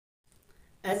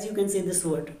As you can see this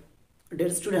word,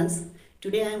 dear students,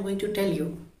 today I am going to tell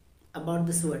you about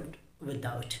this word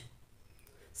without.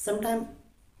 Sometimes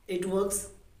it works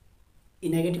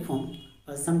in negative form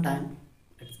or sometimes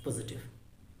it's positive.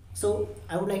 So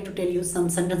I would like to tell you some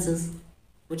sentences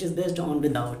which is based on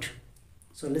without.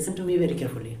 So listen to me very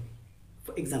carefully.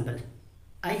 For example,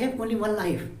 I have only one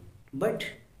life, but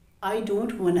I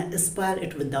don't want to aspire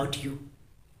it without you.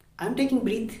 I'm taking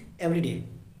breath every day,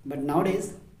 but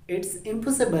nowadays it's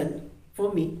impossible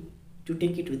for me to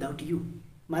take it without you.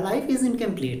 My life is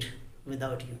incomplete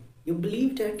without you. You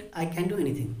believe that I can do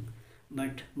anything,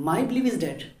 but my belief is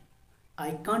that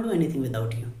I can't do anything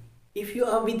without you. If you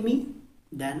are with me,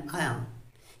 then I am.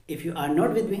 If you are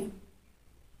not with me,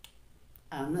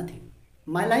 I am nothing.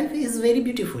 My life is very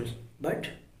beautiful, but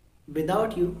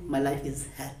without you, my life is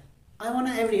hell. I want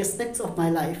every aspect of my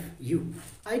life you.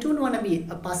 I don't want to be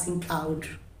a passing cloud,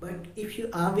 but if you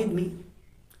are with me,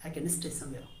 I can stay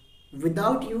somewhere.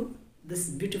 Without you, this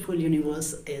beautiful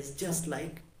universe is just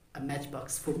like a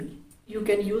matchbox for me. You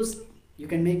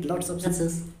can make lots of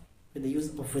sentences with the use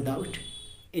of without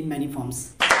in many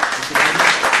forms.